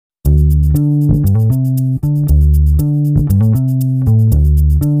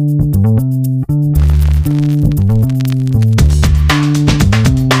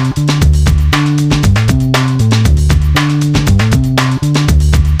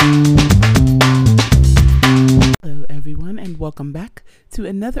welcome back to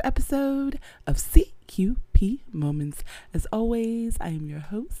another episode of CQP Moments. As always, I am your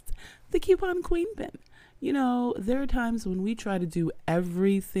host, the Coupon Queen Ben. You know, there are times when we try to do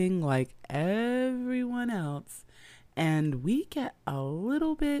everything like everyone else, and we get a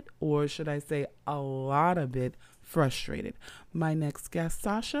little bit, or should I say a lot of it, frustrated. My next guest,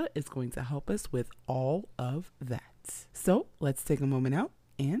 Sasha, is going to help us with all of that. So let's take a moment out,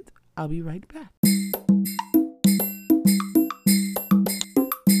 and I'll be right back.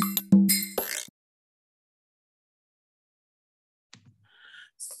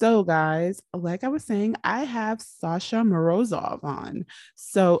 So, guys, like I was saying, I have Sasha Morozov on.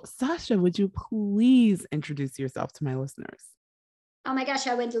 So, Sasha, would you please introduce yourself to my listeners? Oh my gosh,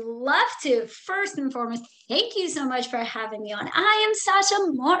 I would love to. First and foremost, thank you so much for having me on. I am Sasha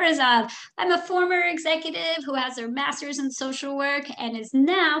Morozov. I'm a former executive who has her master's in social work and is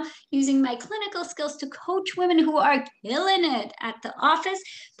now using my clinical skills to coach women who are killing it at the office,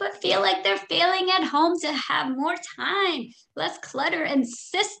 but feel like they're failing at home to have more time, less clutter, and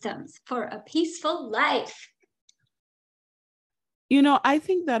systems for a peaceful life. You know, I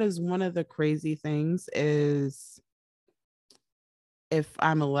think that is one of the crazy things is, if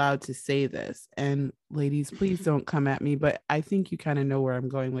I'm allowed to say this, and ladies, please don't come at me, but I think you kind of know where I'm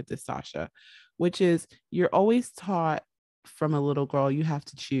going with this, Sasha, which is you're always taught from a little girl, you have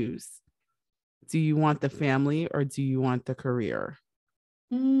to choose. Do you want the family or do you want the career?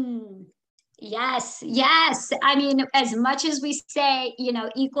 Hmm. Yes, yes. I mean, as much as we say,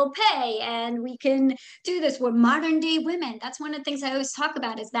 equal pay and we can do this, we're modern day women. That's one of the things I always talk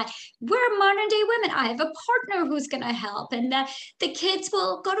about is that we're modern day women. I have a partner who's going to help, and that the kids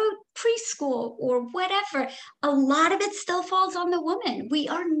will go to preschool or whatever. A lot of it still falls on the woman. We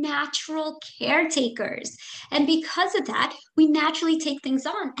are natural caretakers. And because of that, we naturally take things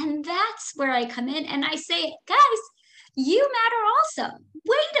on. And that's where I come in and I say, guys, you matter also.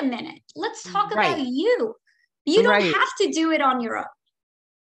 Wait a minute. Let's talk about Right, you. You don't right. have to do it on your own.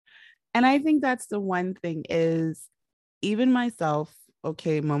 And I think that's the one thing is even myself,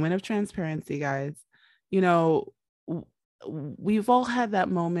 okay, moment of transparency, guys. You know, we've all had that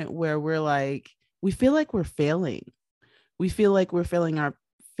moment where we're like, we feel like we're failing. We feel like we're failing our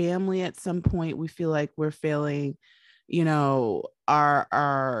family at some point. We feel like we're failing,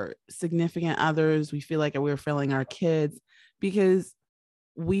 our significant others. We feel like we're failing our kids because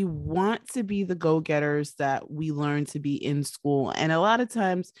we want to be the go-getters that we learn to be in school. And a lot of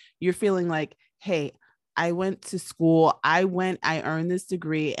times you're feeling like, hey, I went to school, I earned this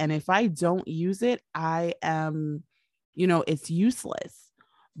degree, and if I don't use it, I am, it's useless.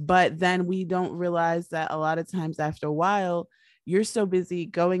 But then we don't realize that a lot of times after a while, you're so busy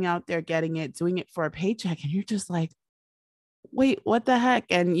going out there, getting it, doing it for a paycheck, and you're just like, wait, what the heck?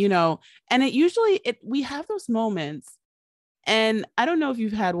 And and it usually we have those moments, and I don't know if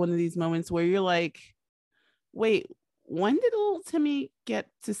you've had one of these moments where you're like, wait, when did little Timmy get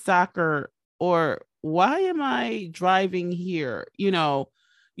to soccer? Or why am I driving here?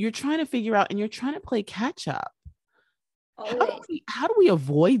 You're trying to figure out and you're trying to play catch up. Always. How do we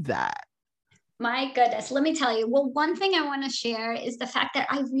avoid that? My goodness, let me tell you. Well, one thing I want to share is the fact that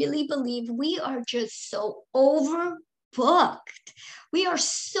I really believe we are just so overbooked. We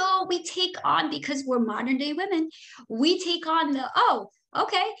take on, because we're modern day women, we take on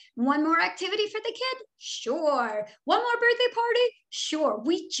okay, one more activity for the kid? Sure. One more birthday party? Sure.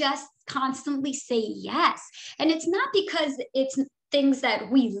 We just constantly say yes. And it's not because it's things that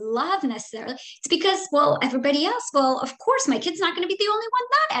we love necessarily. It's because, well, everybody else, well, of course, my kid's not going to be the only one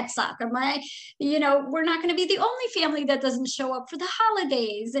not at soccer. We're not going to be the only family that doesn't show up for the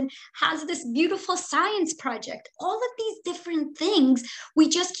holidays and has this beautiful science project. All of these different things we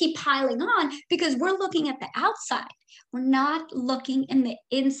just keep piling on because we're looking at the outside. We're not looking in the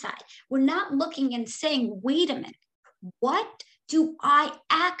inside. We're not looking and saying, wait a minute, what do I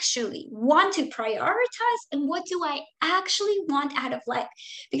actually want to prioritize and what do I actually want out of life?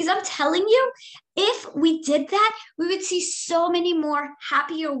 Because I'm telling you, if we did that, we would see so many more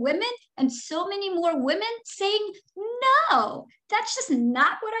happier women and so many more women saying, no, that's just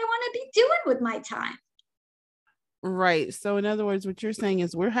not what I want to be doing with my time. Right. So in other words, what you're saying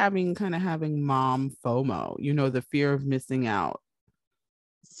is we're having mom FOMO, the fear of missing out.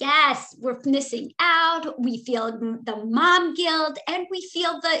 Yes, we're missing out. We feel the mom guilt, and we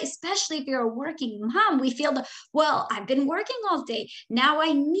feel especially if you're a working mom, we feel well, I've been working all day. Now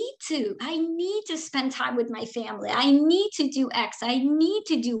I need to spend time with my family. I need to do X. I need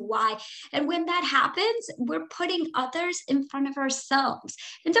to do Y. And when that happens, we're putting others in front of ourselves.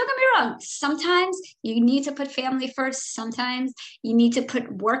 And don't get me wrong, sometimes you need to put family first. Sometimes you need to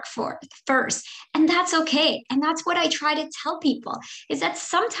put work first. And that's okay. And that's what I try to tell people is that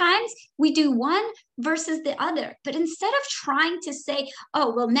sometimes we do one versus the other. But instead of trying to say,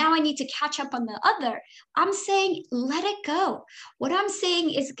 oh, well, now I need to catch up on the other, I'm saying, let it go. What I'm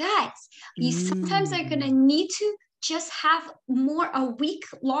saying is, guys, you sometimes are going to need to just have a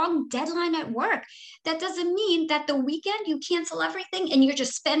week-long deadline at work. That doesn't mean that the weekend you cancel everything and you're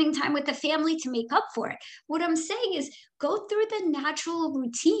just spending time with the family to make up for it. What I'm saying is go through the natural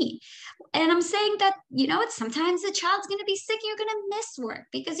routine. And I'm saying that, sometimes the child's going to be sick, you're going to miss work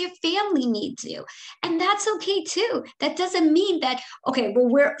because your family needs you. And that's okay too. That doesn't mean that, okay, well,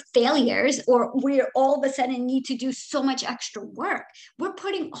 we're failures or we're all of a sudden need to do so much extra work. We're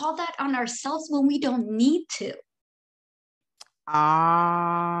putting all that on ourselves when we don't need to.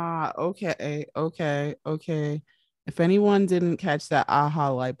 Okay. If anyone didn't catch that aha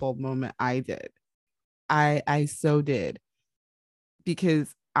light bulb moment, I did. I so did.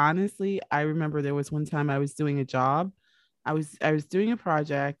 Because honestly, I remember there was one time I was doing a job. I was doing a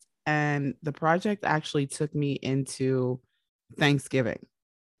project, and the project actually took me into Thanksgiving.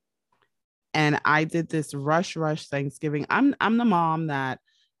 And I did this rush Thanksgiving. I'm the mom that,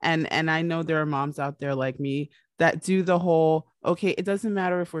 and I know there are moms out there like me that do the whole, okay, it doesn't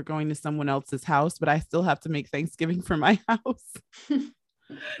matter if we're going to someone else's house, but I still have to make Thanksgiving for my house.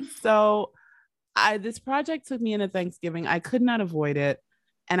 So this project took me into Thanksgiving. I could not avoid it.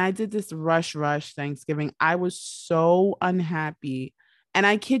 And I did this rush Thanksgiving. I was so unhappy. And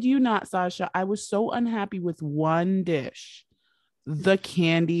I kid you not, Sasha, I was so unhappy with one dish, the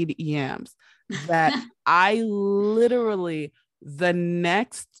candied yams, that I literally, within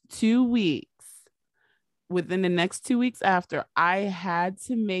the next 2 weeks after, I had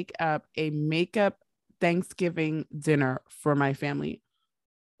to make up a makeup Thanksgiving dinner for my family.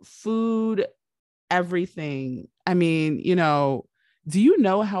 Food, everything. I mean, do you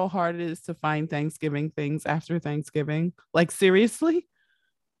know how hard it is to find Thanksgiving things after Thanksgiving? Like, seriously?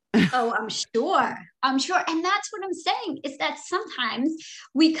 Oh, I'm sure. I'm sure. And that's what I'm saying is that sometimes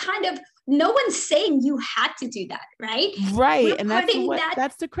we no one's saying you had to do that, right? Right. We're And putting that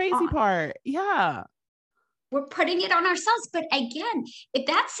that's the crazy on. part. Yeah. We're putting it on ourselves. But again, if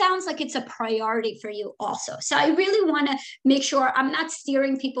that sounds like it's a priority for you also. So I really want to make sure I'm not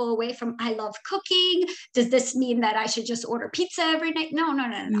steering people away from, I love cooking. Does this mean that I should just order pizza every night? No.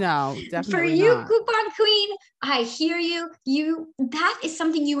 No, For definitely you, not. coupon queen, I hear you. That is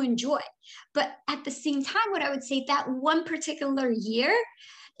something you enjoy. But at the same time, what I would say that one particular year,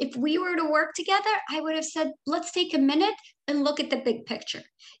 if we were to work together, I would have said, let's take a minute and look at the big picture.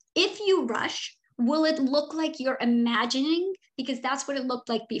 If you rush, will it look like you're imagining? Because that's what it looked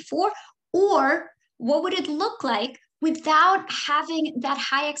like before. Or what would it look like without having that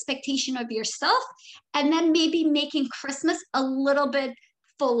high expectation of yourself? And then maybe making Christmas a little bit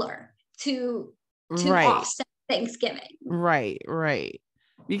fuller to Right. offset Thanksgiving. Right.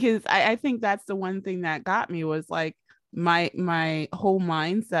 Because I think that's the one thing that got me was like my whole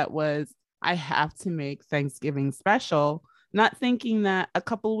mindset was I have to make Thanksgiving special, not thinking that a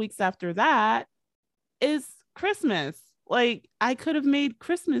couple of weeks after that is Christmas. Like, I could have made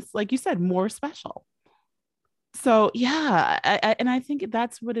Christmas, like you said, more special. So yeah, and I think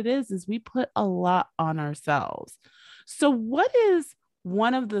that's what it is we put a lot on ourselves. So what is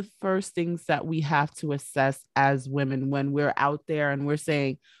one of the first things that we have to assess as women when we're out there and we're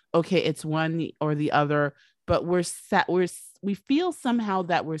saying, okay, it's one or the other, but we feel somehow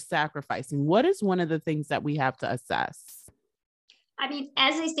that we're sacrificing? What is one of the things that we have to assess? I mean,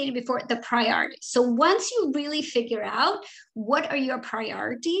 as I stated before, the priorities. So once you really figure out what are your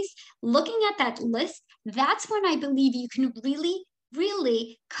priorities, looking at that list, that's when I believe you can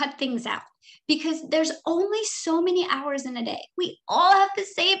really cut things out because there's only so many hours in a day. We all have the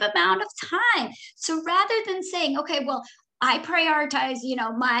same amount of time. So rather than saying, okay, well, I prioritize,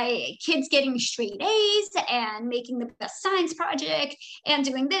 my kids getting straight A's and making the best science project and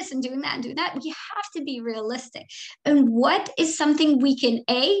doing this and doing that and doing that. We have to be realistic. And what is something we can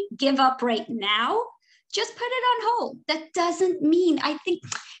give up right now? Just put it on hold. That doesn't mean, I think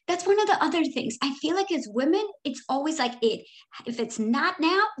That's one of the other things. I feel like as women, it's always like if it's not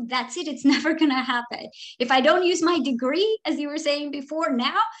now, that's it. It's never going to happen. If I don't use my degree, as you were saying before,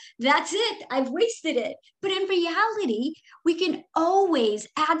 now, that's it. I've wasted it. But in reality, we can always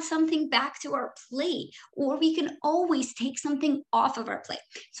add something back to our plate, or we can always take something off of our plate.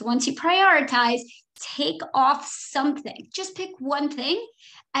 So once you prioritize, take off something. Just pick one thing.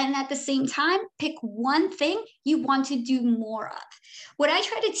 And at the same time, pick one thing you want to do more of. What I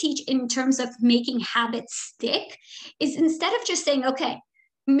try to teach in terms of making habits stick is, instead of just saying, okay,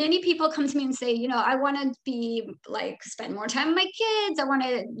 many people come to me and say, I want to be like, spend more time with my kids. I want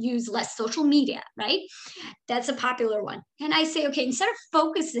to use less social media, right? That's a popular one. And I say, okay, instead of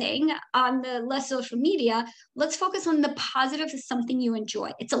focusing on the less social media, let's focus on the positive of something you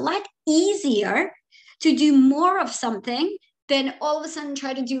enjoy. It's a lot easier to do more of something than all of a sudden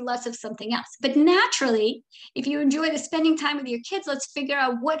try to do less of something else. But naturally, if you enjoy the spending time with your kids, let's figure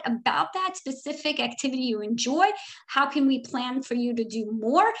out what about that specific activity you enjoy. How can we plan for you to do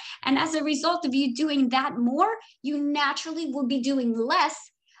more? And as a result of you doing that more, you naturally will be doing less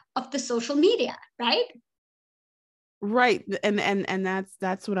of the social media, right? Right. And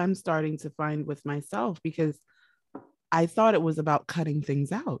that's what I'm starting to find with myself, because I thought it was about cutting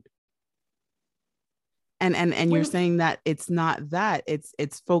things out. And you're saying that it's not that,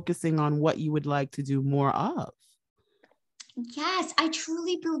 it's focusing on what you would like to do more of. Yes, I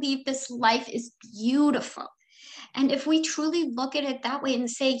truly believe this life is beautiful. And if we truly look at it that way and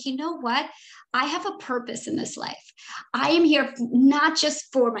say, you know what? I have a purpose in this life. I am here not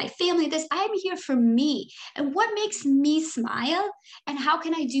just for my family, I am here for me. And what makes me smile? And how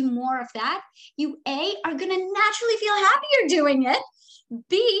can I do more of that? You, A, are going to naturally feel happier doing it.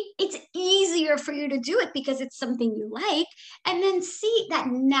 B, it's easier for you to do it because it's something you like. And then C, that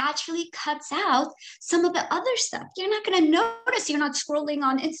naturally cuts out some of the other stuff. You're not going to notice you're not scrolling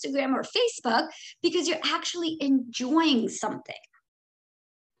on Instagram or Facebook because you're actually enjoying something.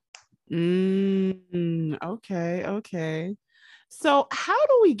 Okay. So how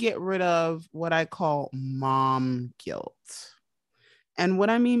do we get rid of what I call mom guilt? And what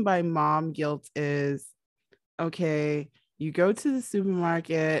I mean by mom guilt is, okay, you go to the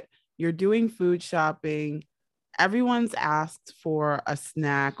supermarket, you're doing food shopping, everyone's asked for a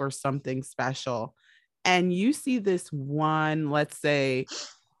snack or something special, and you see this one, let's say,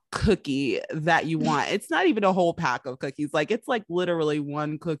 cookie that you want. It's not even a whole pack of cookies. Like, it's like literally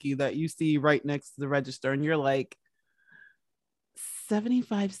one cookie that you see right next to the register, and you're like,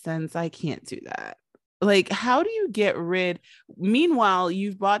 75 cents, I can't do that. Like, how do you get rid? Meanwhile,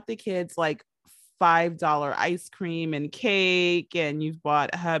 you've bought the kids like $5 ice cream and cake, and you've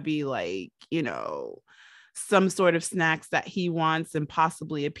bought hubby, like, some sort of snacks that he wants, and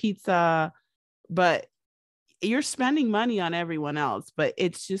possibly a pizza, but you're spending money on everyone else. But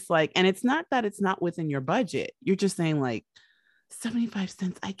it's just like, and it's not that it's not within your budget. You're just saying, like, 75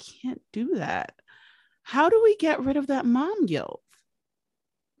 cents, I can't do that. How do we get rid of that mom guilt?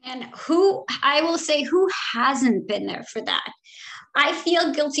 And I will say, who hasn't been there for that? I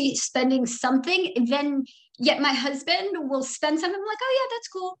feel guilty spending something, then yet my husband will spend something. I'm like, oh yeah, that's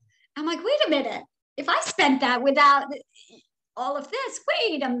cool. I'm like, wait a minute. If I spent that without all of this,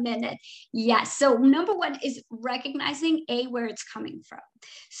 wait a minute. Yes. So number one is recognizing where it's coming from.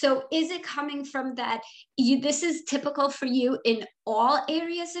 So is it coming from that this is typical for you in all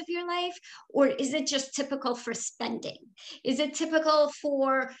areas of your life, or is it just typical for spending? Is it typical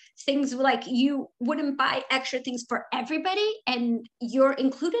for things like you wouldn't buy extra things for everybody and you're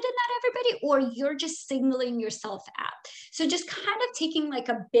included in that everybody, or you're just singling yourself out? So just kind of taking like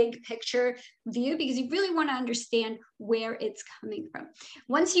a big picture view, because you really want to understand where it's coming from.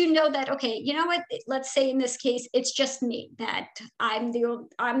 Once you know that, okay, you know what, let's say in this case, it's just me, that I'm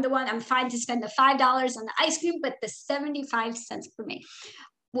the one, I'm fine to spend the $5 on the ice cream, but the 75 cents for me.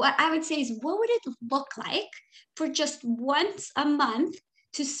 What I would say is, what would it look like for just once a month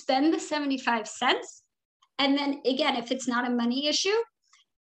to spend the 75 cents? And then again, if it's not a money issue,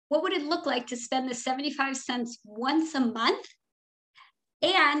 what would it look like to spend the 75 cents once a month?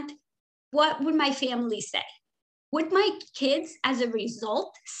 And what would my family say? Would my kids, as a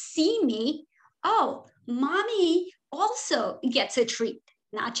result, see me? Oh, mommy also gets a treat,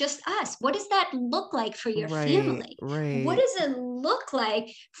 not just us. What does that look like for your family? What does it look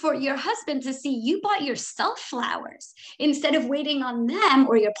like for your husband to see you bought yourself flowers instead of waiting on them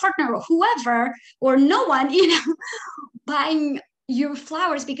or your partner or whoever or no one, buying your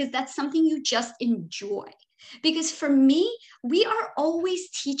flowers because that's something you just enjoy? Because for me, we are always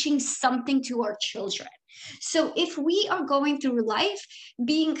teaching something to our children. So if we are going through life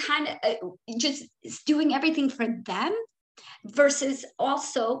being kind of just doing everything for them, versus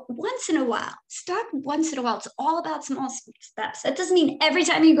also once in a while. Start once in a while. It's all about small steps. That doesn't mean every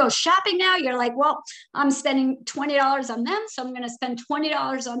time you go shopping now, you're like, well, I'm spending $20 on them, so I'm going to spend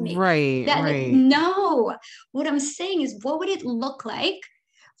 $20 on me. Right, That right. no, what I'm saying is, what would it look like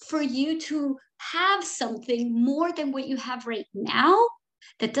for you to have something more than what you have right now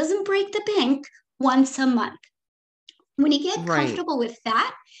that doesn't break the bank once a month? When you get Right. comfortable with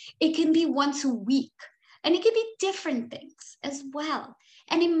that, it can be once a week, and it can be different things as well.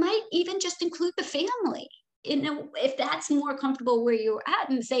 And it might even just include the family. You know, if that's more comfortable where you're at,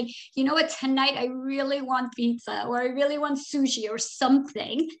 and saying, you know what, tonight I really want pizza, or I really want sushi or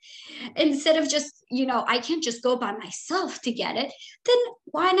something, instead of just, I can't just go by myself to get it, then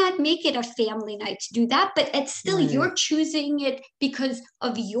why not make it a family night to do that? But it's still, Right. you're choosing it because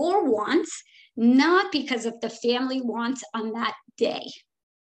of your wants, not because of the family wants on that day.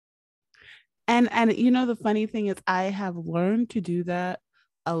 And the funny thing is I have learned to do that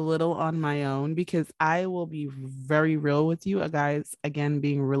a little on my own because I will be very real with you, guys, again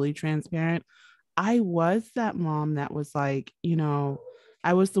being really transparent. I was that mom that was like,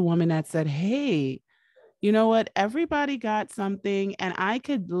 I was the woman that said, "Hey, you know what? Everybody got something and I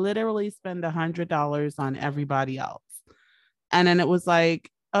could literally spend $100 on everybody else." And then it was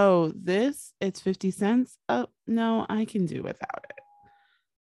like, "Oh, this it's 50 cents. Oh, no, I can do without it."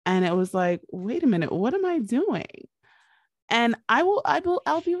 And it was like, wait a minute, what am I doing? And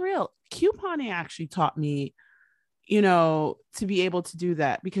I'll be real. Couponing actually taught me, to be able to do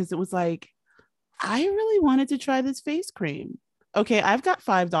that because it was like, I really wanted to try this face cream. Okay, I've got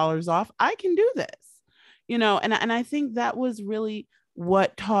 $5 off. I can do this, and I think that was really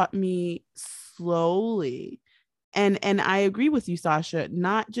what taught me slowly. And I agree with you, Sasha,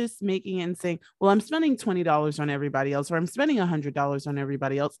 not just making it and saying, well, I'm spending $20 on everybody else, or I'm spending $100 on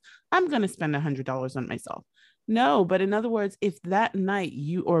everybody else. I'm going to spend $100 on myself. No, but in other words, if that night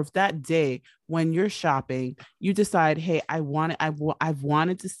or if that day when you're shopping, you decide, hey, I've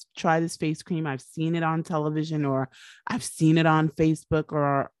wanted to try this face cream. I've seen it on television, or I've seen it on Facebook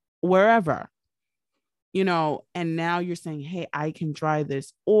or wherever, and now you're saying, hey, I can try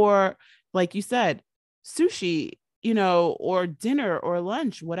this. Or like you said, sushi, or dinner or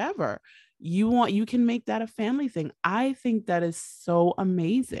lunch, whatever you can make that a family thing. I think that is so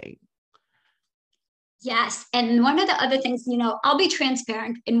amazing. Yes. And one of the other things, I'll be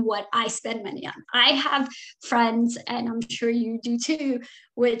transparent in what I spend money on. I have friends, and I'm sure you do too,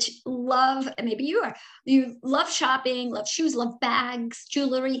 which love, and maybe you love shopping, love shoes, love bags,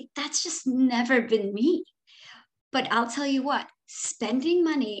 jewelry. That's just never been me. But I'll tell you what, spending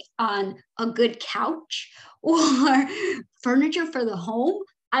money on a good couch or furniture for the home,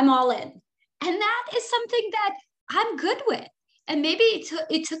 I'm all in. And that is something that I'm good with. And maybe it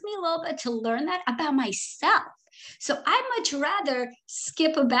took me a little bit to learn that about myself. So I'd much rather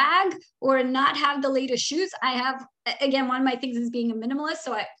skip a bag or not have the latest shoes. I have, again, one of my things is being a minimalist.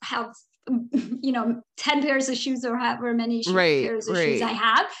 So I have 10 pairs of shoes, or however many Right, pairs of shoes I right,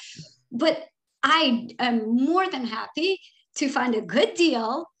 have. But I am more than happy to find a good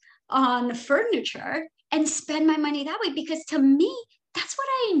deal on furniture and spend my money that way, because to me, that's what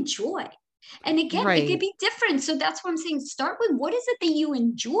I enjoy. And again, it could right. be different. So that's what I'm saying. Start with, what is it that you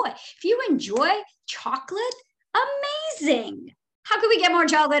enjoy? If you enjoy chocolate, amazing. How can we get more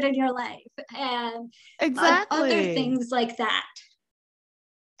chocolate in your life? And other Exactly. things like that.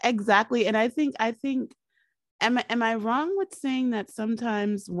 Exactly. And I think am I wrong with saying that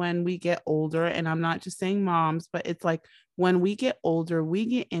sometimes when we get older, and I'm not just saying moms, but it's like when we get older, we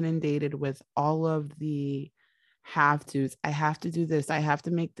get inundated with all of the have tos. I have to do this. I have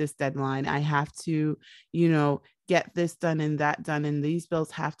to make this deadline. I have to, get this done and that done. And these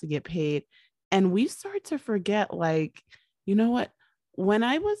bills have to get paid. And we start to forget, like, you know what? When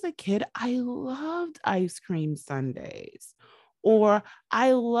I was a kid, I loved ice cream sundaes, or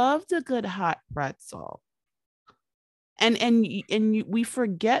I loved a good hot pretzel. We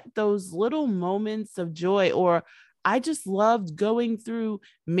forget those little moments of joy. Or I just loved going through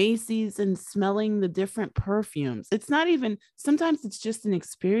Macy's and smelling the different perfumes. It's not even, sometimes it's just an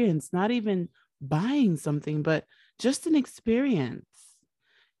experience, not even buying something, but just an experience.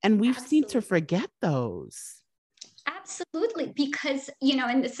 And we've seemed to Absolutely. forget those. Absolutely. Because,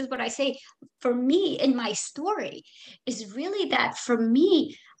 and this is what I say, for me in my story, is really that for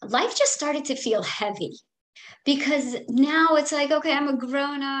me, life just started to feel heavy, because now it's like, okay, I'm a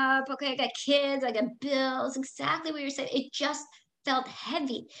grown up. Okay, I got kids, I got bills, exactly what you're saying. It just felt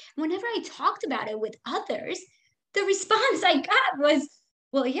heavy. Whenever I talked about it with others, the response I got was,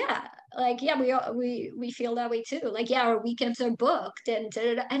 well, yeah, like, yeah, we feel that way too. Like, yeah, our weekends are booked, and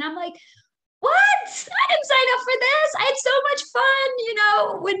I'm like, what? I didn't sign up for this. I had so much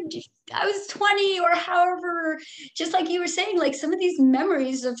fun, when I was 20 or however, just like you were saying, like some of these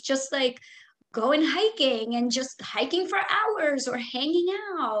memories of just like going hiking and just hiking for hours or hanging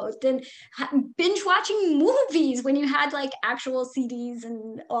out and binge watching movies when you had like actual CDs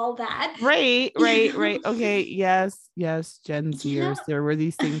and all that. Right. Okay. Yes. Gen You know, Zers. There were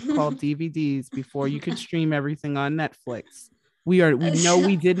these things called DVDs before you could stream everything on Netflix. We know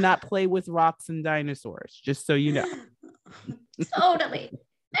we did not play with rocks and dinosaurs, just so you know. totally.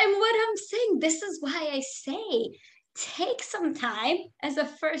 And what I'm saying, this is why I say take some time as a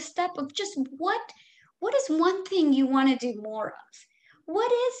first step of just what is one thing you want to do more of?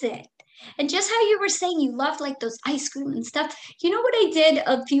 What is it? And just how you were saying you loved like those ice cream and stuff. You know what I did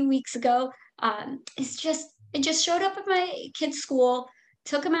a few weeks ago? It's just it just showed up at my kid's school,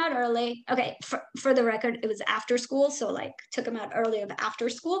 took him out early. Okay, for the record, it was after school, so like took him out early of after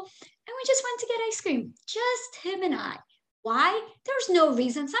school, and we just went to get ice cream, just him and I. Why? There's no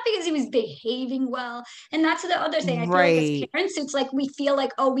reason. It's not because he was behaving well. And that's the other thing. I feel like as Right. parents, it's like we feel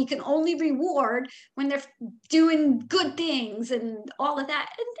like, oh, we can only reward when they're doing good things and all of that.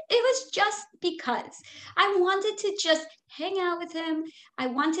 And it was just because I wanted to just hang out with him. I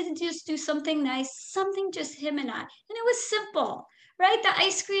wanted to just do something nice, something just him and I. And it was simple, right? The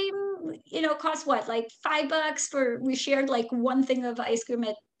ice cream, cost what, like $5 for, we shared like one thing of ice cream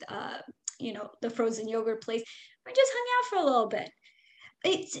at, the frozen yogurt place. We just hung out for a little bit.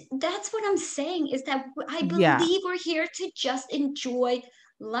 That's what I'm saying is that I Yeah. believe we're here to just enjoy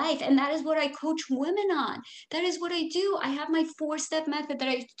life. And that is what I coach women on. That is what I do. I have my 4-step method that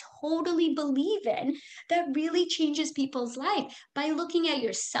I totally believe in that really changes people's life by looking at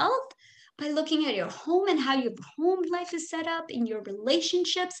yourself, by looking at your home and how your home life is set up in your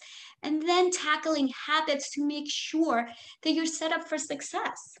relationships, and then tackling habits to make sure that you're set up for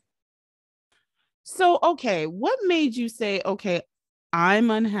success. So, okay, what made you say, okay, I'm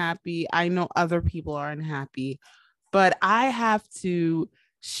unhappy. I know other people are unhappy, but I have to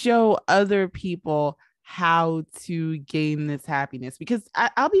show other people how to gain this happiness? Because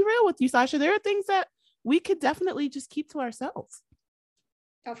I'll be real with you, Sasha, there are things that we could definitely just keep to ourselves.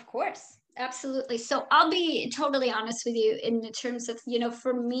 Of course. Absolutely. So I'll be totally honest with you in the terms of,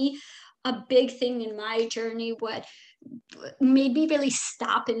 for me, a big thing in my journey, what made me really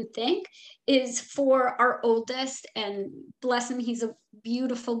stop and think is for our oldest, and bless him, he's a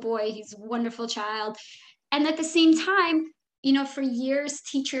beautiful boy, he's a wonderful child. And at the same time, for years,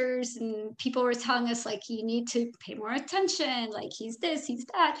 teachers and people were telling us, like, you need to pay more attention, like, he's this, he's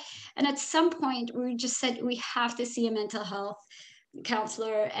that. And at some point, we just said, we have to see a mental health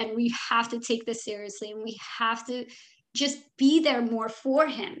counselor and we have to take this seriously and we have to just be there more for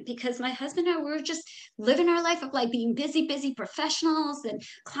him, because my husband and I, we were just living our life of like being busy professionals and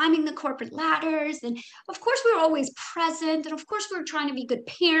climbing the corporate ladders. And of course, we were always present. And of course, we were trying to be good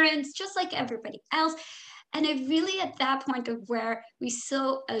parents, just like everybody else. And I really, at that point of where we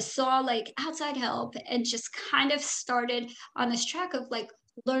saw like outside help and just kind of started on this track of like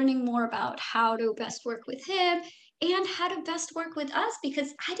learning more about how to best work with him and how to best work with us,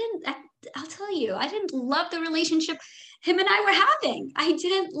 because I'll tell you, I didn't love the relationship him and I were having. I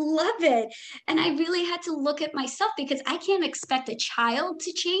didn't love it. And I really had to look at myself, because I can't expect a child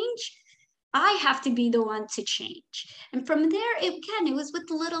to change. I have to be the one to change. And from there, it was with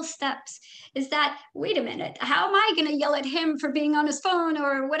little steps. Is that, wait a minute, how am I going to yell at him for being on his phone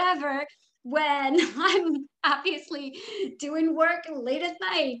or whatever when I'm obviously doing work late at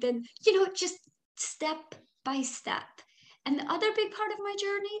night? And, just step by step. And the other big part of my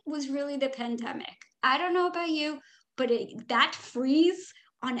journey was really the pandemic. I don't know about you, but that freeze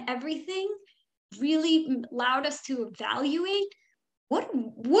on everything really allowed us to evaluate what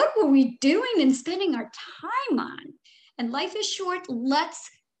were we doing and spending our time on. And life is short. Let's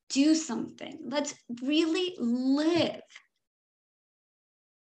do something. Let's really live.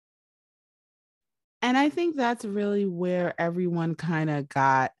 And I think that's really where everyone kind of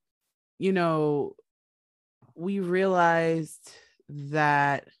got, you know, we realized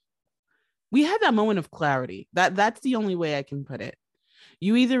that we had that moment of clarity. That's the only way I can put it.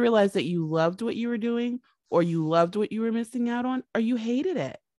 You either realized that you loved what you were doing, or you loved what you were missing out on, or you hated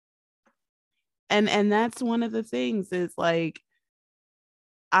it. And that's one of the things is like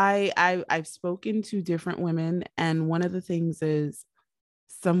I've spoken to different women, and one of the things is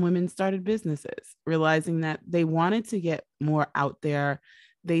some women started businesses, realizing that they wanted to get more out there.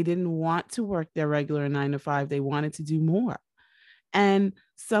 They didn't want to work their regular 9 to 5. They wanted to do more. And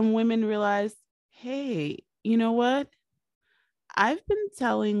some women realized, hey, you know what? I've been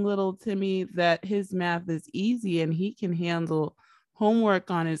telling little Timmy that his math is easy and he can handle homework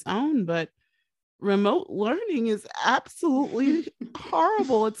on his own, but remote learning is absolutely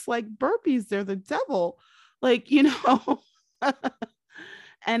horrible. It's like burpees, they're the devil. Like, and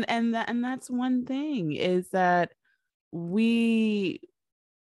that's one thing, is that we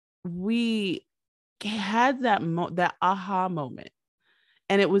we had that aha moment,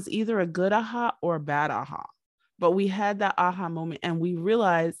 and it was either a good aha or a bad aha, but we had that aha moment and we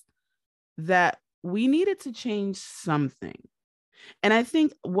realized that we needed to change something. And I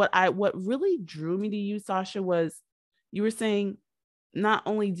think what really drew me to you, Sasha, was you were saying not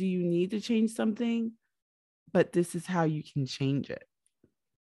only do you need to change something, but this is how you can change it.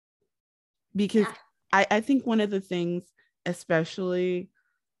 Because Yeah. I think one of the things, especially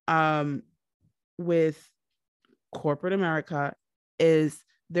with corporate America, is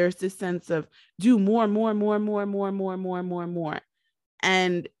there's this sense of do more, more, more, more, more, more, more, more, more.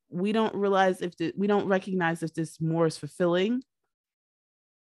 And we don't realize we don't recognize if this more is fulfilling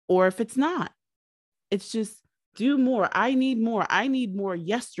or if it's not. It's just do more. I need more. I need more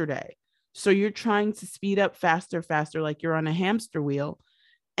yesterday. So you're trying to speed up faster, faster, like you're on a hamster wheel.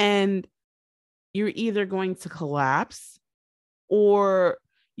 And you're either going to collapse or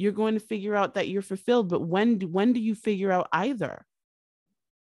you're going to figure out that you're fulfilled. But when do you figure out either?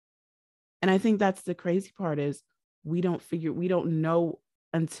 And I think that's the crazy part, is we don't know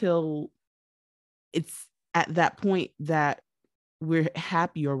until it's at that point that we're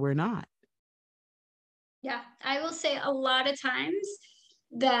happy or we're not. Yeah, I will say a lot of times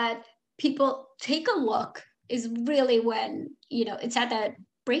that people take a look is really when, it's at that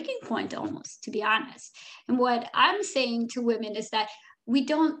breaking point almost, to be honest. And what I'm saying to women is that we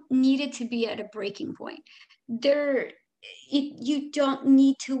don't need it to be at a breaking point. You don't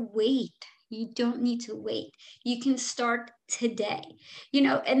need to wait. You don't need to wait. You can start today.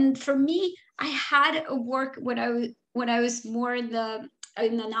 And for me, I had a work when I was more in the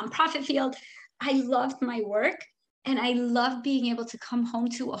nonprofit field. I loved my work and I love being able to come home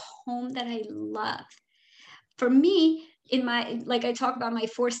to a home that I love. For me, like I talk about my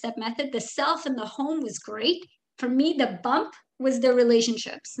 4-step method, the self and the home was great. For me, the bump was the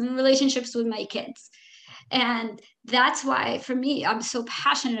relationships and relationships with my kids. And that's why, for me, I'm so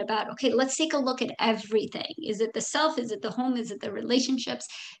passionate about, okay, let's take a look at everything. Is it the self? Is it the home? Is it the relationships?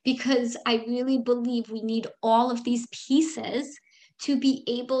 Because I really believe we need all of these pieces to be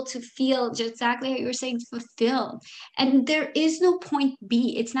able to feel just exactly how you were saying, fulfilled. And there is no point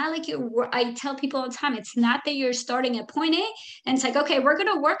B. It's not like I tell people all the time, it's not that you're starting at point A and it's like, okay, we're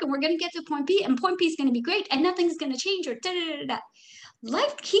going to work and we're going to get to point B and point B is going to be great and nothing's going to change or da da da da.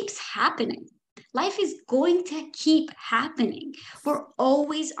 Life keeps happening. Life is going to keep happening. We're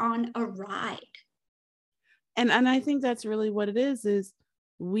always on a ride. And I think that's really what it is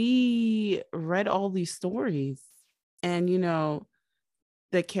we read all these stories, and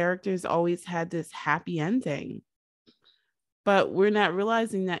the characters always had this happy ending. But we're not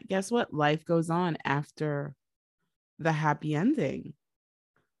realizing that, guess what? Life goes on after the happy ending.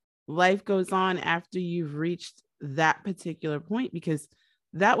 Life goes on after you've reached that particular point, because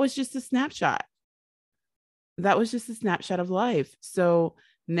that was just a snapshot. That was just a snapshot of life. So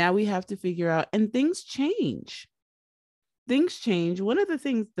now we have to figure out, and things change. Things change. One of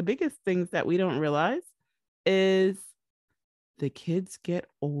the biggest things that we don't realize is the kids get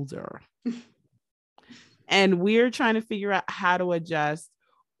older. And we're trying to figure out how to adjust.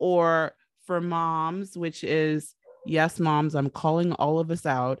 Or for moms, which is, yes, moms, I'm calling all of us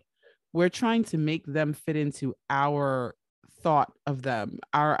out. We're trying to make them fit into our thought of them,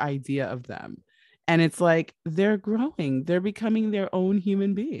 our idea of them. And it's like they're growing, they're becoming their own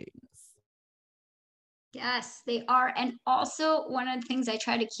human beings. Yes, they are. And also, one of the things I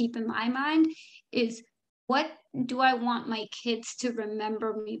try to keep in my mind is, what do I want my kids to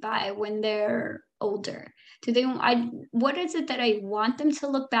remember me by when they're older? What is it that I want them to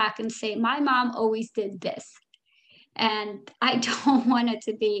look back and say, my mom always did this? And I don't want it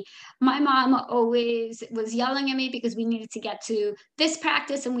to be, my mom always was yelling at me because we needed to get to this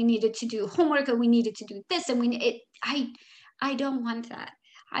practice and we needed to do homework and we needed to do this. And I don't want that.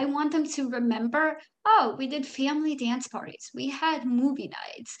 I want them to remember, oh, we did family dance parties. We had movie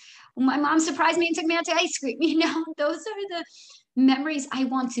nights. My mom surprised me and took me out to ice cream. Those are the memories I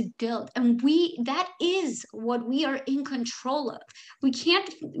want to build. And that is what we are in control of. We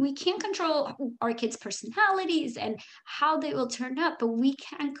can't control our kids' personalities and how they will turn up, but we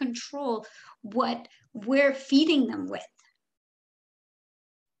can control what we're feeding them with.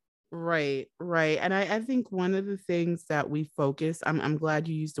 Right, right. And I think one of the things that we focus, I'm glad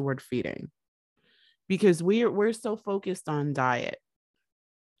you used the word feeding, because we're so focused on diet,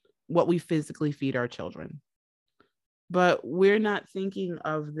 what we physically feed our children. but we're not thinking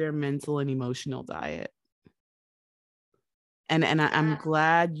of their mental and emotional diet. And I'm Yeah.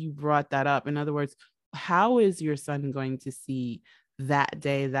 glad you brought that up. In other words, how is your son going to see that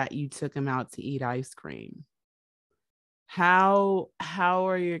day that you took him out to eat ice cream? How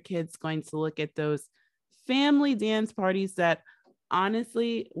are your kids going to look at those family dance parties that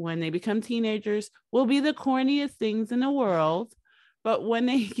honestly, when they become teenagers, will be the corniest things in the world, but when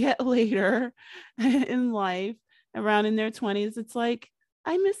they get later in life, around in their 20s, it's like,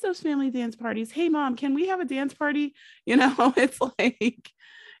 I miss those family dance parties. Hey mom, can we have a dance party? It's like,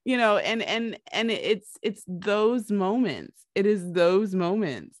 and it's those moments. It is those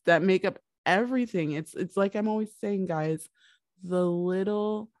moments that make up everything. It's like I'm always saying, guys, the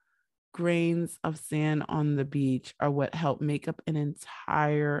little grains of sand on the beach are what help make up an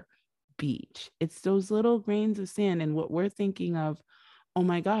entire beach. It's those little grains of sand. And what we're thinking of, oh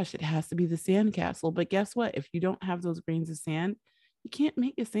my gosh, it has to be the sandcastle. But guess what? If you don't have those grains of sand, you can't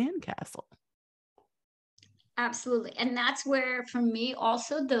make a sandcastle. Absolutely. And that's where, for me,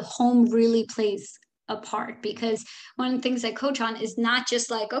 also the home really plays a part, because one of the things I coach on is not just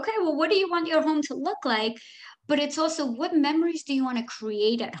like, okay, well, what do you want your home to look like? But it's also, what memories do you want to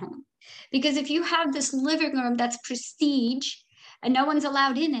create at home? Because if you have this living room that's prestige and no one's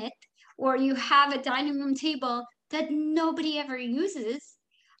allowed in it, or you have a dining room table that nobody ever uses,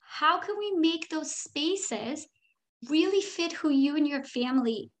 how can we make those spaces really fit who you and your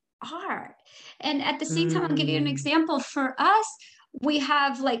family are? And at the same time, I'll give you an Mm, example. For us, we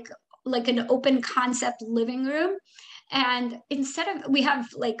have like an open concept living room, and instead of, we have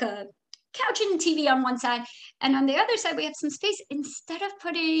like a couch and a TV on one side, and on the other side we have some space. Instead of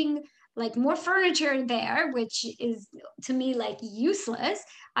putting like more furniture there, which is to me like useless,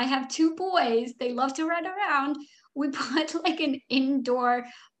 I have two boys, they love to run around. We put like an indoor,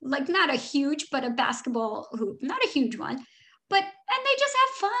 like not a huge, but a basketball hoop, not a huge one, but and they just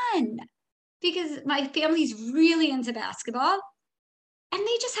have fun, because my family's really into basketball and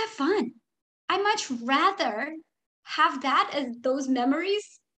they just have fun. I much rather have that as those memories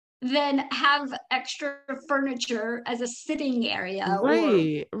than have extra furniture as a sitting area or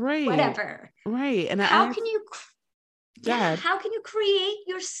right, right, whatever. right. And How I can you, yeah, God, how can you create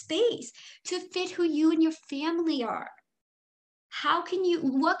your space to fit who you and your family are? How can you,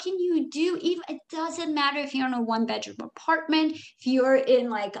 what can you do? Even, it doesn't matter if you're in a one bedroom apartment, if you're in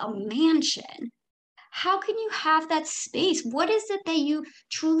like a mansion, how can you have that space? What is it that you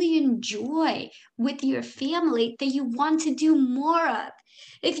truly enjoy with your family that you want to do more of?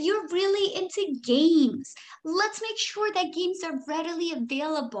 If you're really into games, let's make sure that games are readily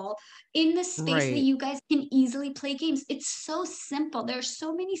available in the space that right. you guys can easily play games. It's so simple. There are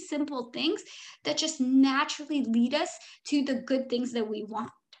so many simple things that just naturally lead us to the good things that we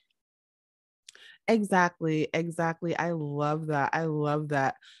want. Exactly, exactly. I love that. I love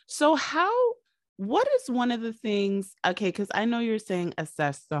that. So what is one of the things, okay, because I know you're saying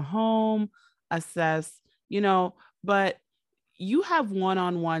assess the home, assess, but you have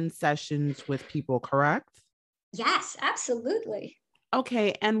one-on-one sessions with people, correct? Yes, absolutely.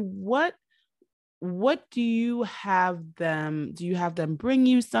 Okay, and what do you have them bring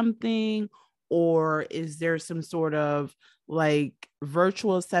you something, or is there some sort of like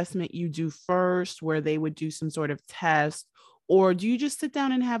virtual assessment you do first where they would do some sort of test, or do you just sit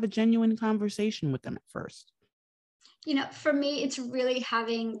down and have a genuine conversation with them at first? For me, it's really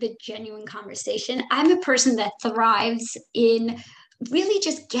having the genuine conversation. I'm a person that thrives in really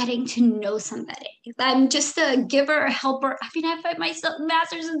just getting to know somebody. I'm just a giver, a helper. I mean, I have my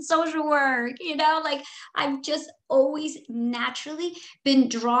master's in social work, like I've just always naturally been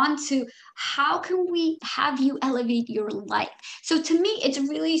drawn to how can we have you elevate your life. So to me, it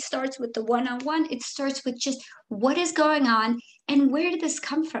really starts with the one-on-one. It starts with just what is going on and where did this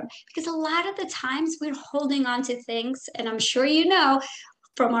come from? Because a lot of the times we're holding on to things, and I'm sure you know,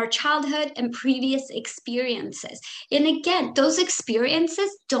 from our childhood and previous experiences. And again, those experiences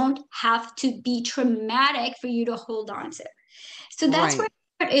don't have to be traumatic for you to hold on to. So that's where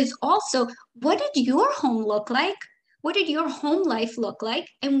Right. it is also, what did your home look like? What did your home life look like?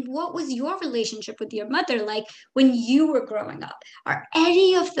 And what was your relationship with your mother like when you were growing up? Are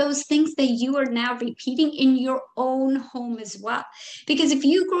any of those things that you are now repeating in your own home as well? Because if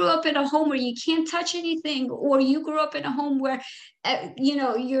you grew up in a home where you can't touch anything, or you grew up in a home where,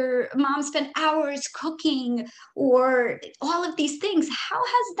 your mom spent hours cooking, or all of these things, how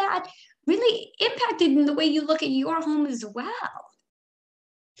has that really impacted in the way you look at your home as well?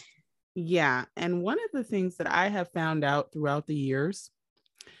 Yeah, and one of the things that I have found out throughout the years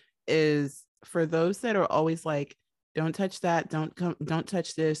is for those that are always like, Don't touch that. Don't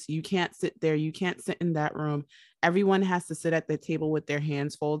touch this. You can't sit there. You can't sit in that room. Everyone has to sit at the table with their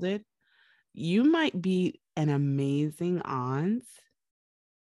hands folded. You might be an amazing aunt,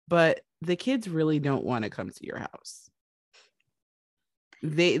 but the kids really don't want to come to your house.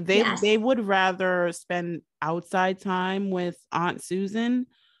 They Yes. would rather spend outside time with Aunt Susan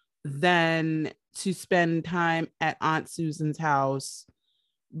than to spend time at Aunt Susan's house,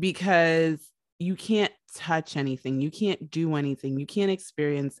 because you can't touch anything, you can't do anything, you can't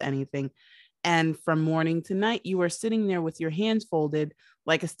experience anything. And from morning to night, you are sitting there with your hands folded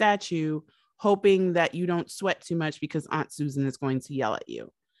like a statue, hoping that you don't sweat too much because Aunt Susan is going to yell at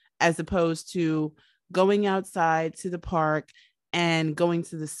you, as opposed to going outside to the park and going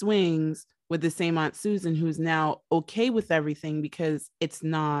to the swings with the same Aunt Susan who's now okay with everything because it's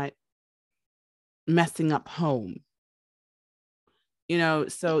not messing up home.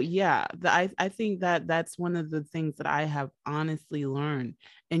 So yeah, I think that that's one of the things that I have honestly learned.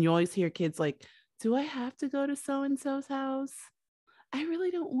 And you always hear kids like, do I have to go to so and so's house? I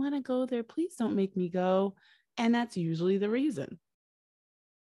really don't want to go there, please don't make me go. And that's usually the reason.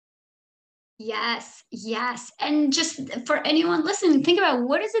 Yes, yes. And just for anyone listening, think about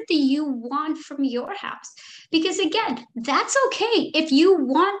what is it that you want from your house? Because again, that's okay. If you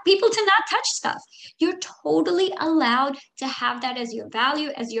want people to not touch stuff, you're totally allowed to have that as your value,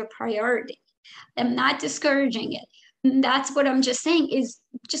 as your priority. I'm not discouraging it. That's what I'm just saying is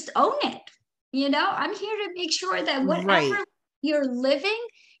just own it. I'm here to make sure that whatever Right. you're living,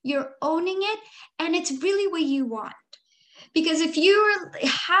 you're owning it and it's really what you want. Because if you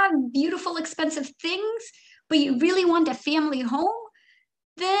have beautiful, expensive things, but you really want a family home,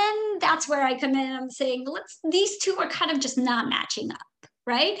 then that's where I come in and I'm saying, these two are kind of just not matching up,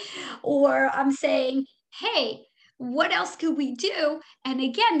 right? Or I'm saying, hey, what else could we do? And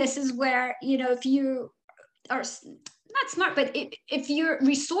again, this is where, if you are not smart, but if you're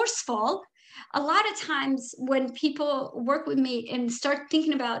resourceful, a lot of times when people work with me and start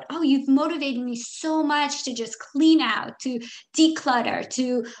thinking about, oh, you've motivated me so much to just clean out, to declutter,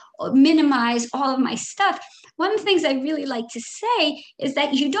 to minimize all of my stuff. One of the things I really like to say is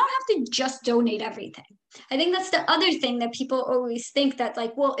that you don't have to just donate everything. I think that's the other thing that people always think that,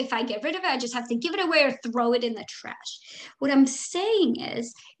 like, well, if I get rid of it, I just have to give it away or throw it in the trash. What I'm saying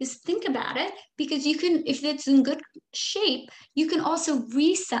is think about it, because you can, if it's in good shape, you can also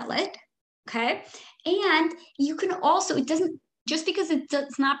resell it. Okay. And you can also, it doesn't, just because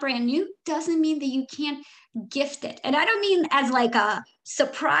it's not brand new, doesn't mean that you can't gift it. And I don't mean as like a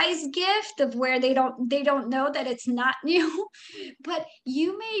surprise gift of where they don't know that it's not new, but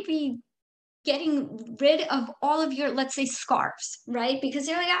you may be getting rid of all of your, let's say, scarves, right? Because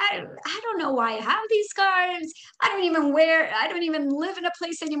you're like, I don't know why I have these scarves. I don't even live in a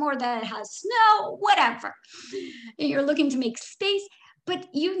place anymore that has snow, whatever. And you're looking to make space, but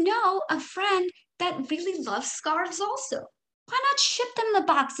a friend that really loves scarves also. Why not ship them the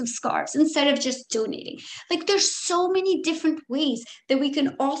box of scarves instead of just donating? Like, there's so many different ways that we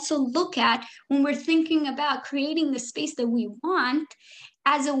can also look at when we're thinking about creating the space that we want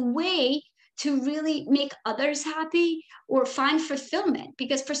as a way to really make others happy or find fulfillment.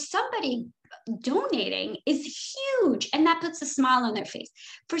 Because for somebody, donating is huge and that puts a smile on their face.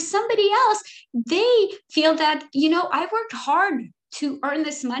 For somebody else, they feel that, I worked hard to earn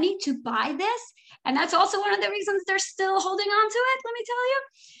this money to buy this. And that's also one of the reasons they're still holding on to it, let me tell you.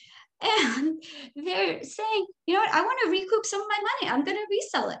 And they're saying, you know what, I want to recoup some of my money. I'm going to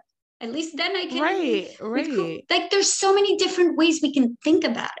resell it. At least then I can Right. recoup. Like, there's so many different ways we can think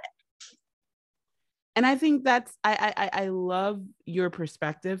about it. And I think that's I love your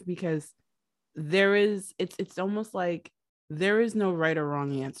perspective, because it's almost like there is no right or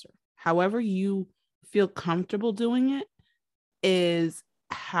wrong answer. However you feel comfortable doing it is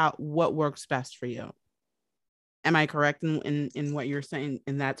what works best for you. Am I correct in what you're saying?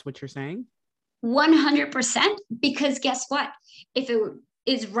 And that's what you're saying? 100%. Because guess what? If it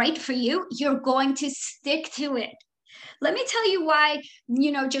is right for you, you're going to stick to it. Let me tell you why,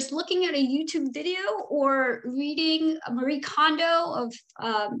 just looking at a YouTube video or reading Marie Kondo of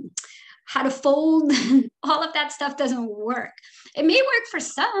how to fold, all of that stuff doesn't work. It may work for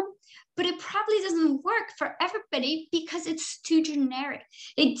some, but it probably doesn't work for everybody because it's too generic.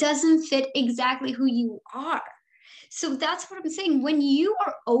 It doesn't fit exactly who you are. So that's what I'm saying. When you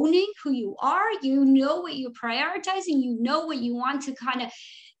are owning who you are, you know what you're prioritizing, you know what you want to kind of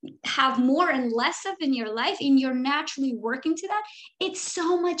have more and less of in your life, and you're naturally working to that, it's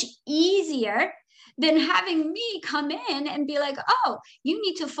so much easier than having me come in and be like, oh, you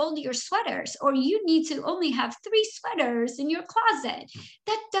need to fold your sweaters, or you need to only have 3 sweaters in your closet.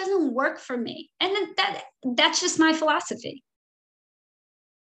 That doesn't work for me. And that's just my philosophy.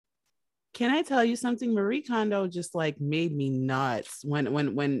 Can I tell you something? Marie Kondo just like made me nuts when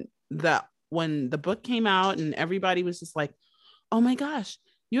the book came out and everybody was just like, "Oh my gosh,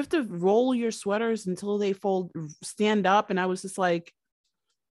 you have to roll your sweaters until they stand up." And I was just like,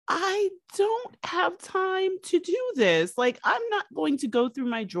 I don't have time to do this. Like, I'm not going to go through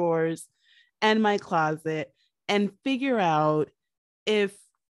my drawers and my closet and figure out if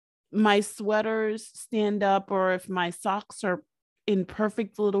my sweaters stand up or if my socks are in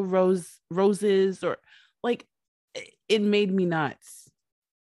perfect little roses, or like, it made me nuts.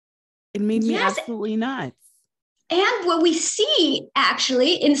 It made me Yes. absolutely nuts. And what we see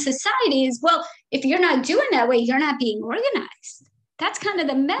actually in society is, well, if you're not doing that way, you're not being organized. That's kind of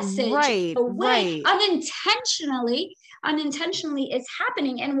the message. Right, Away right. unintentionally it's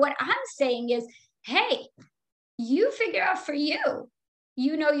happening. And what I'm saying is, hey, you figure out for you.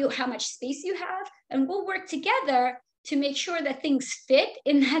 You know how much space you have, and we'll work together to make sure that things fit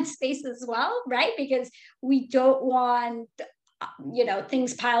in that space as well, right? Because we don't want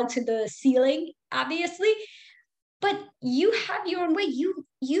things piled to the ceiling, obviously. But you have your own way.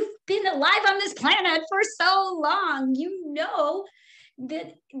 You've been alive on this planet for so long. You know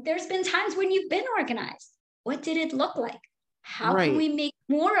that there's been times when you've been organized. What did it look like? How can Right, we make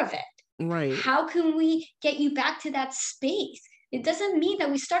more of it? right. How can we get you back to that space? It doesn't mean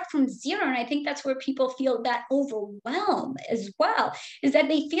that we start from zero. And I think that's where people feel that overwhelm as well, is that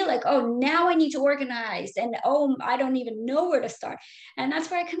they feel like, oh, now I need to organize. And oh, I don't even know where to start. And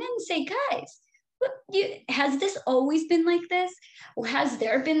that's where I come in and say, guys, has this always been like this? Or has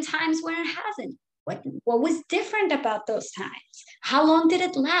there been times when it hasn't? What was different about those times? How long did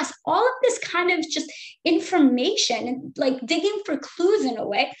it last? All of this kind of just information and like digging for clues in a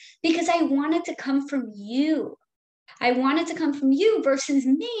way, because I wanted to come from you. I wanted to come from you versus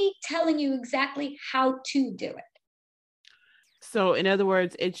me telling you exactly how to do it. So, in other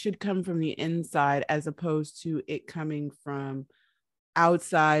words, it should come from the inside as opposed to it coming from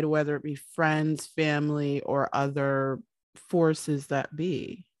outside, whether it be friends, family, or other forces that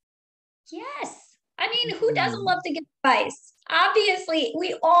be. Yes. I mean, who doesn't Mm. love to give advice? Obviously,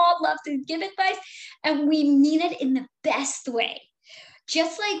 we all love to give advice, and we mean it in the best way.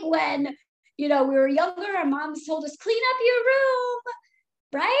 Just like when, we were younger, our moms told us, clean up your room,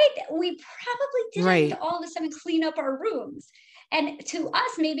 right? We probably didn't Right, all of a sudden clean up our rooms. And to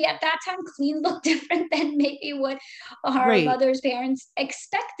us, maybe at that time, clean looked different than maybe what our right, mother's parents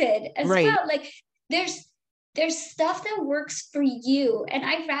expected as right, well. Like there's there's stuff that works for you. And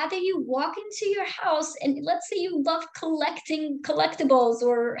I'd rather you walk into your house and let's say you love collecting collectibles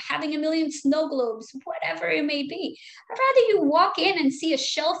or having a million snow globes, whatever it may be. I'd rather you walk in and see a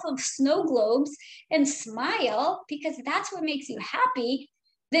shelf of snow globes and smile because that's what makes you happy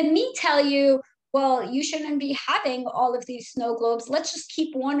than me tell you, well, you shouldn't be having all of these snow globes. Let's just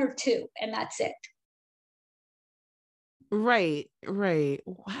keep 1 or 2 and that's it. right, right.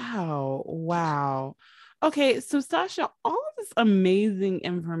 Wow, wow. Okay, so Sasha, all of this amazing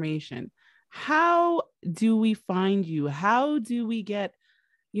information, how do we find you? How do we get,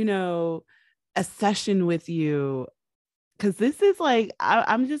 you know, a session with you? Because this is like,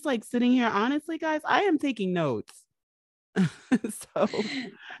 I'm just like sitting here, honestly, guys, I am taking notes. So,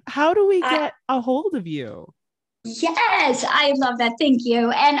 how do we Uh, get a hold of you? Yes, I love that. Thank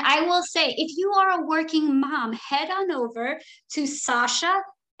you. And I will say, if you are a working mom, head on over to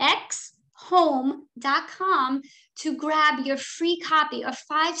sashaxhome.com to grab your free copy of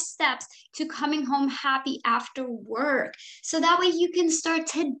 5 steps to coming home happy after work. So that way you can start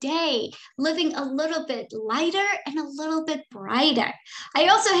today living a little bit lighter and a little bit brighter. I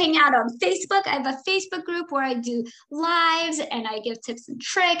also hang out on Facebook. I have a Facebook group where I do lives and I give tips and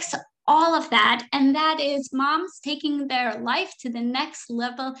tricks, all of that. And that is moms taking their life to the next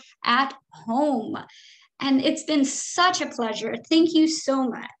level at home. And it's been such a pleasure. Thank you so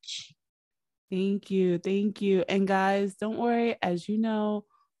much. Thank you. Thank you. And guys, don't worry. As you know,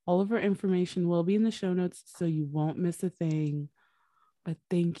 all of our information will be in the show notes so you won't miss a thing. But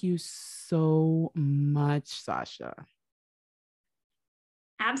thank you so much, Sasha.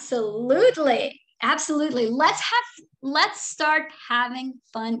 Absolutely. Absolutely. Let's start having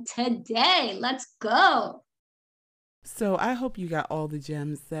fun today. Let's go. So I hope you got all the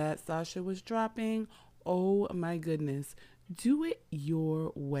gems that Sasha was dropping. Oh my goodness. Do it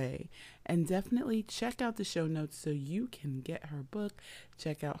your way. And definitely check out the show notes so you can get her book,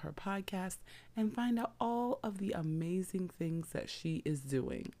 check out her podcast, and find out all of the amazing things that she is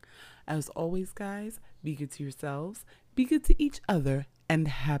doing. As always, guys, be good to yourselves, be good to each other, and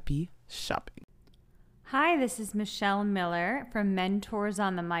happy shopping. Hi, this is Michelle Miller from Mentors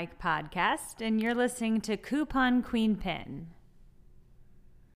on the Mic podcast, and you're listening to Coupon Queen Pin.